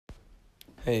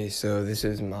Hey, so this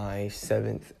is my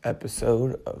 7th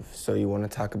episode of So You Want to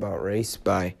Talk About Race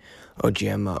by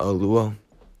Ojiema Oluo.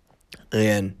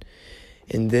 And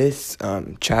in this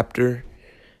chapter,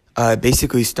 it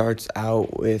basically starts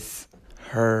out with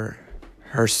her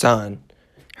son,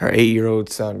 her 8-year-old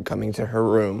son, coming to her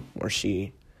room where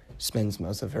she spends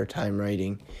most of her time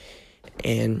writing.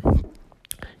 And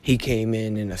he came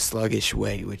in a sluggish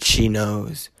way, which she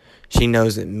knows. She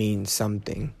knows it means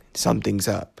something. Something's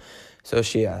up. So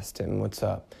she asked him, "What's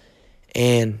up?"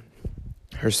 And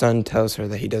her son tells her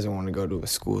that he doesn't want to go to a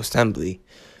school assembly,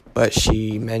 but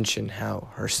she mentioned how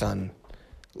her son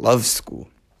loves school.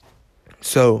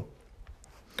 So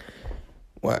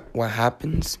what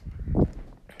happens?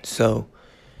 So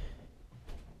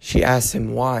she asked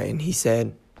him why, and he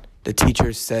said, "The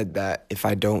teachers said that if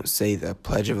I don't say the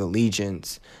Pledge of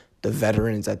Allegiance, the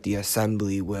veterans at the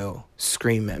assembly will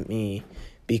scream at me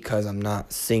because I'm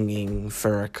not singing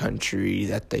for a country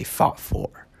that they fought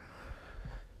for."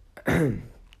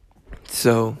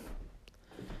 So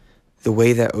the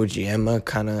way that Ojiema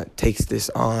kind of takes this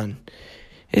on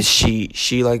is she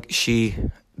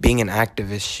being an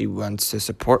activist, she wants to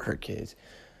support her kids,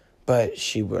 but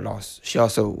she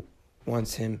also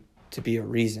wants him to be a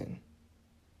reason.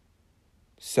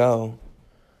 So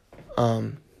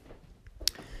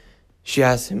she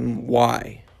asks him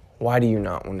why. Why do you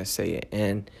not want to say it?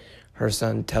 And her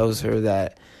son tells her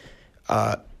that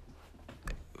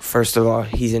first of all,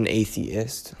 he's an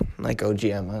atheist, like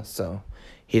Ojiema, so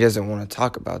he doesn't want to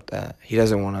talk about that. He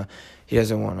doesn't want to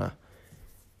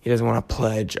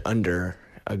pledge under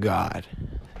a god.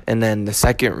 And then the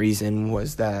second reason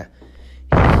was that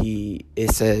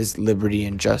it says liberty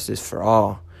and justice for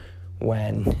all,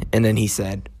 and then he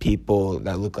said people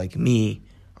that look like me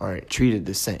aren't treated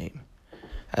the same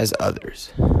as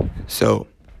others. So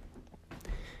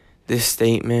this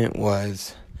statement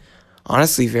was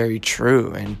honestly very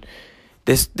true, and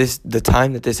the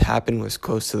time that this happened was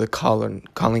close to the Colin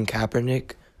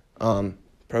Kaepernick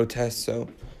protest, so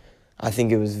I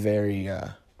think it was very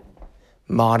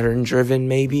modern driven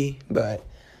maybe, but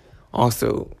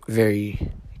also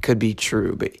could be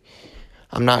true, but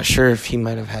I'm not sure if he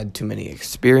might have had too many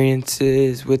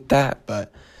experiences with that,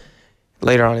 but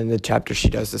later on in the chapter she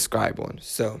does describe one.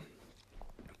 So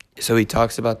he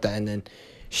talks about that, and then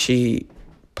she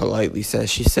politely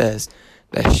says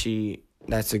that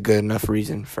that's a good enough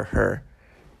reason for her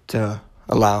to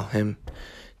allow him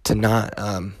to not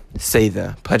say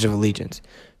the Pledge of Allegiance.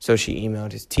 So she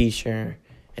emailed his teacher,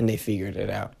 and they figured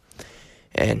it out.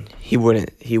 And he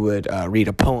would read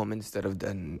a poem instead of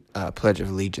the Pledge of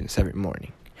Allegiance every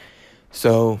morning.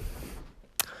 So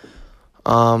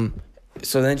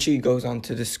then she goes on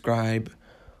to describe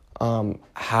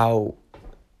how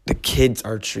the kids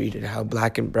are treated, how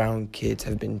black and brown kids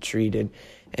have been treated,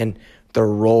 and their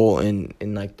role in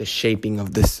like the shaping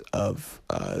of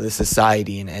the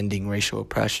society and ending racial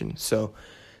oppression. So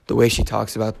the way she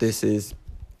talks about this is,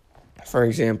 for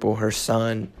example, her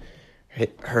son,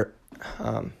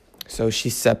 so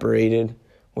she's separated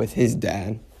with his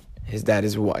dad. His dad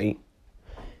is white.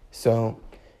 So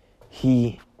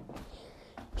his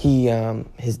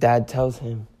dad tells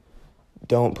him,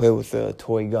 "Don't play with a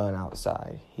toy gun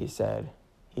outside." He said,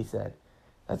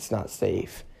 "That's not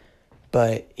safe."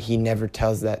 But he never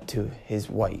tells that to his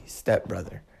white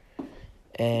stepbrother.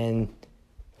 And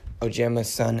Ojiema's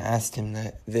son asked him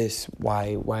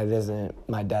why doesn't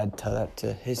my dad tell that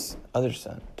to his other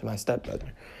son, to my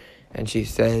stepbrother? And she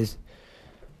says,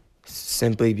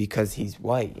 simply because he's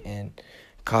white, and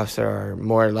cops are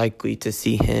more likely to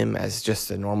see him as just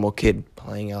a normal kid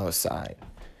playing outside.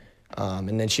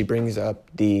 And then she brings up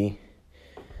the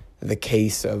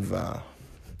case of a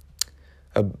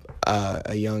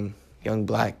young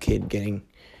black kid getting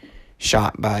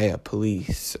shot by a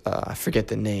police. I forget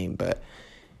the name, but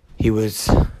he was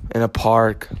in a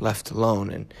park, left alone,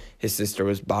 and his sister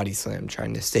was body slammed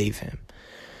trying to save him.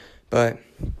 But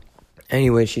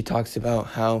anyway, she talks about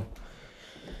how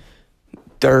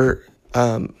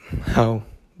how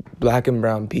black and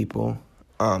brown people,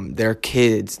 their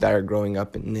kids that are growing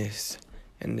up in this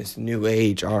new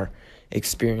age are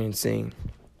experiencing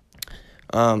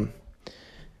a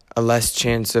less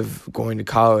chance of going to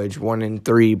college. 1 in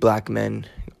 3 black men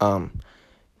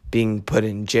being put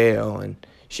in jail, and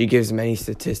she gives many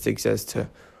statistics as to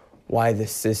why the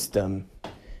system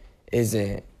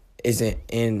isn't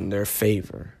in their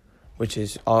favor, which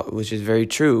is very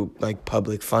true. Like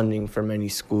public funding for many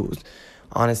schools.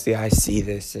 Honestly, I see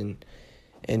this in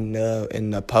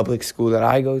the public school that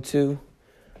I go to,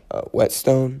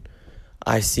 Whetstone.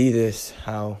 I see this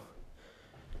how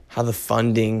the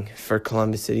funding for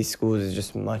Columbus City schools is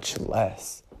just much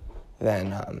less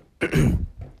than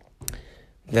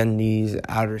than these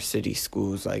outer city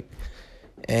schools.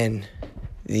 And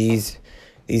these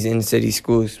in city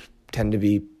schools tend to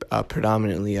be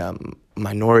predominantly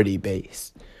minority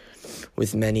based,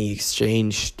 with many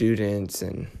exchange students,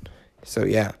 and so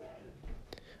yeah.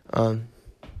 But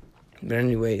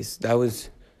anyways, that was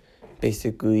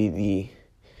basically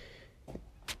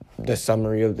the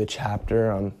summary of the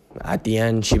chapter. At the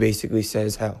end, she basically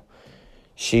says how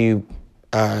she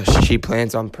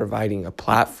plans on providing a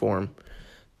platform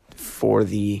for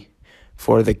the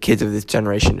kids of this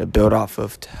generation to build off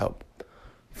of, to help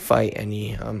fight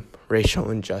any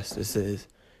racial injustices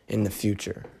in the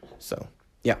future. So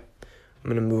yeah, I'm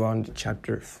gonna move on to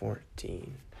chapter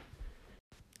 14.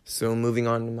 So moving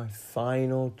on to my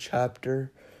final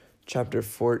chapter, chapter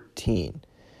 14.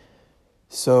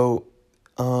 So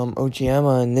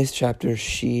Ochiyama, in this chapter,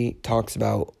 she talks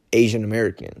about Asian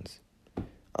Americans,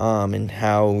 and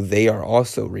how they are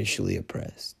also racially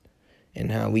oppressed,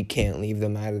 and how we can't leave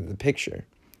them out of the picture.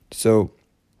 So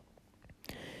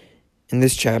in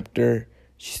this chapter,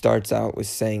 she starts out with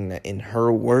saying that in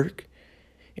her work,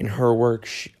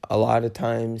 a lot of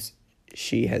times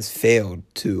she has failed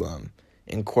to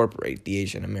incorporate the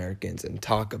Asian Americans and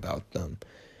talk about them.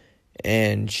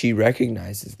 And she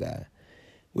recognizes that,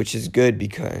 which is good,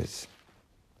 because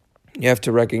you have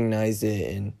to recognize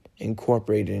it and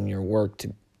incorporate it in your work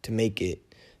to make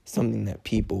it something that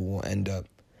people will end up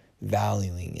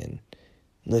valuing and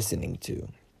listening to.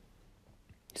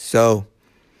 So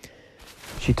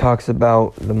she talks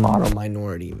about the model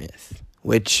minority myth,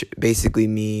 which basically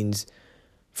means,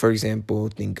 for example,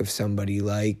 think of somebody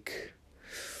like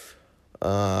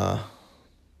Kanye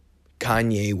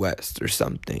West or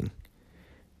something.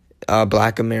 A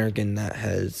Black American that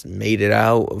has made it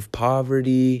out of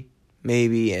poverty,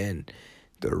 maybe, and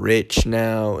they're rich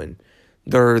now, and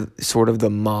they're sort of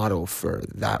the model for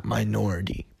that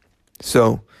minority.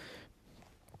 So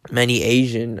many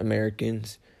Asian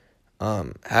Americans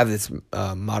have this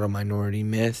model minority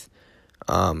myth.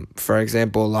 For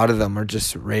example, a lot of them are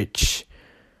just rich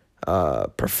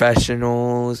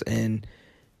professionals, and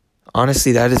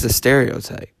honestly, that is a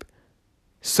stereotype.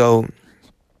 So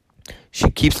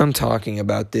she keeps on talking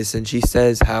about this, and she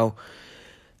says how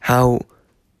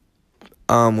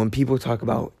when people talk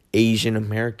about Asian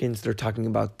Americans, they're talking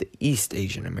about the East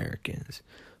Asian Americans.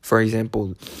 For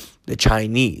example, the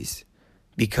Chinese,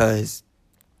 because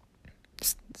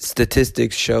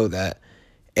statistics show that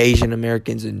Asian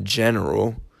Americans in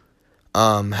general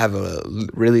have a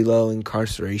really low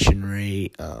incarceration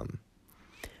rate,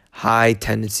 high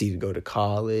tendency to go to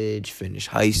college, finish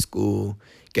high school,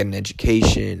 get an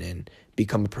education, and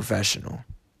become a professional.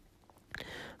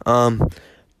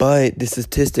 But the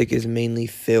statistic is mainly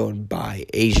filled by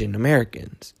Asian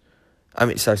Americans.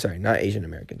 Not Asian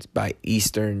Americans, by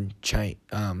Eastern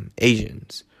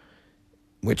Asians,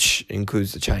 which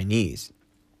includes the Chinese.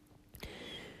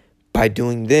 By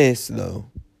doing this, though,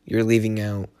 you're leaving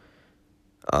out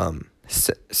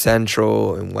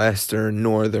Central and Western,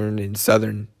 Northern, and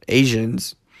Southern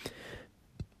Asians.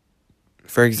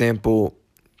 For example,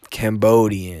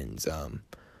 Cambodians,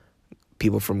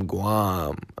 people from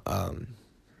Guam,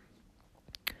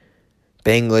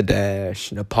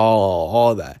 Bangladesh, Nepal,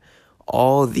 all that.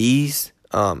 All these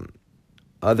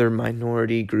other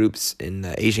minority groups in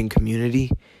the Asian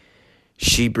community,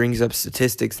 she brings up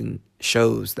statistics and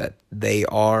shows that they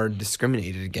are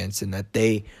discriminated against, and that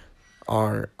they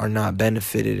are not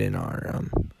benefited in our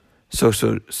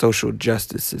social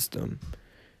justice system.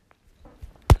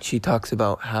 She talks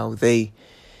about how they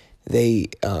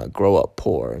grow up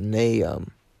poor, and they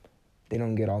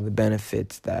don't get all the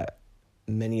benefits that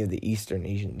many of the Eastern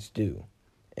Asians do.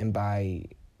 And by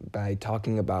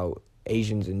talking about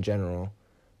Asians in general,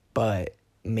 but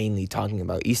mainly talking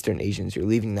about Eastern Asians, you're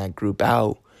leaving that group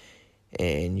out,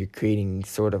 and you're creating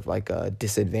sort of like a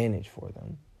disadvantage for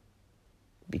them.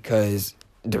 Because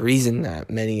the reason that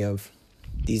many of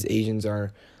these Asians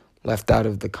are left out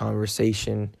of the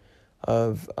conversation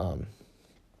of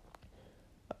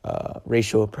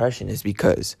racial oppression is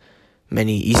because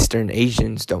many Eastern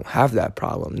Asians don't have that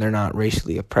problem. They're not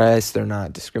racially oppressed. They're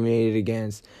not discriminated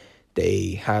against.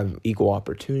 They have equal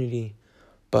opportunity.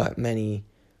 But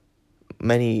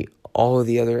all of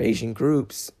the other Asian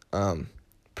groups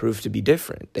prove to be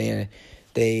different.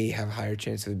 They have a higher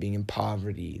chance of being in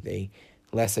poverty.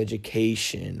 Less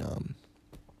education.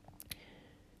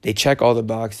 They check all the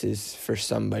boxes for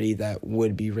somebody that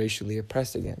would be racially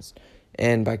oppressed against.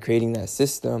 And by creating that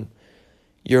system,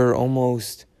 you're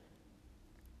almost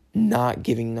not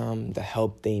giving them the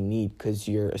help they need, because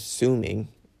you're assuming,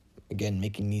 again,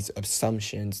 making these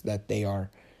assumptions that they are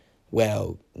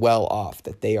well off,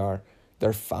 that they're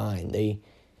fine.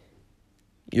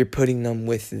 You're putting them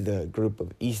with the group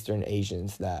of Eastern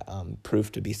Asians that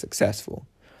proved to be successful,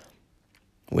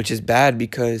 which is bad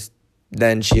because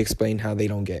then she explained how they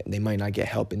might not get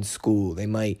help in school.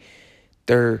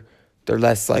 They're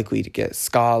less likely to get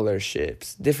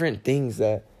scholarships, different things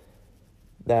that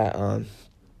will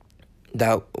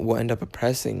end up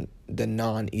oppressing the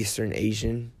non-Eastern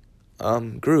Asian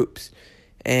groups.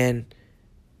 And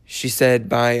she said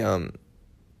by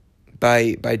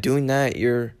doing that,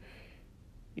 you're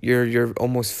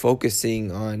almost focusing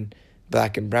on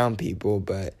black and brown people,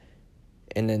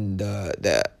 and then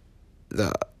the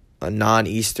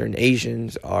non-Eastern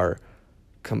Asians are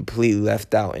completely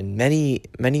left out. And many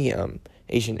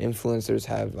Asian influencers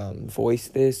have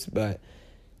voiced this, but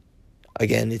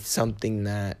again, it's something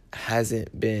that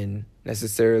hasn't been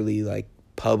necessarily like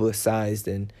publicized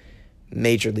and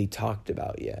majorly talked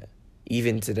about yet,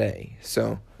 even today.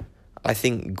 So I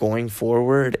think going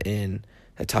forward and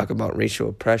I talk about racial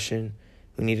oppression,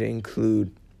 we need to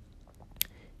include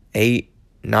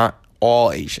not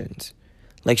all Asians.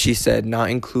 Like she said, not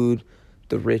include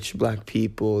the rich black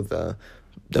people, the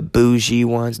bougie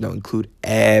ones. No, include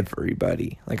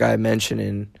everybody. Like I mentioned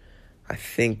in, I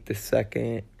think, the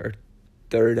second or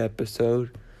third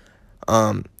episode,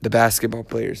 the basketball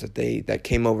players that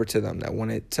came over to them that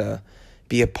wanted to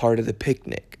be a part of the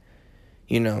picnic.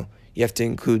 You have to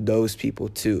include those people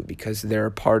too, because they're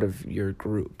a part of your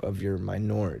group, of your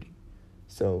minority.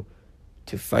 So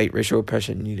to fight racial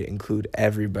oppression, you need to include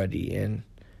everybody. And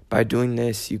by doing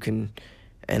this, you can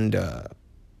end a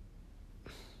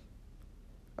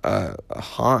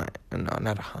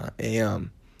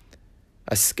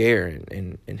scare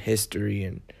in history.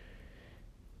 And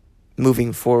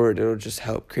moving forward, it'll just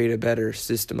help create a better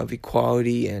system of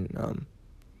equality and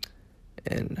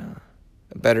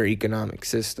a better economic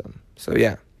system. So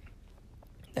yeah,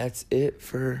 that's it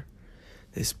for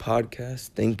this podcast.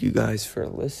 Thank you guys for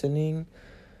listening.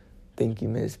 Thank you,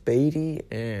 Ms. Beatty,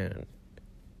 and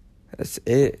that's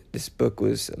it. This book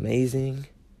was amazing,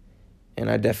 and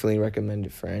I definitely recommend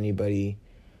it for anybody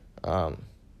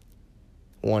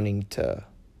wanting to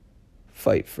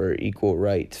fight for equal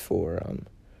rights for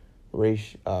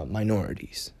race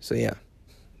minorities. So yeah,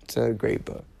 it's a great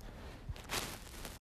book.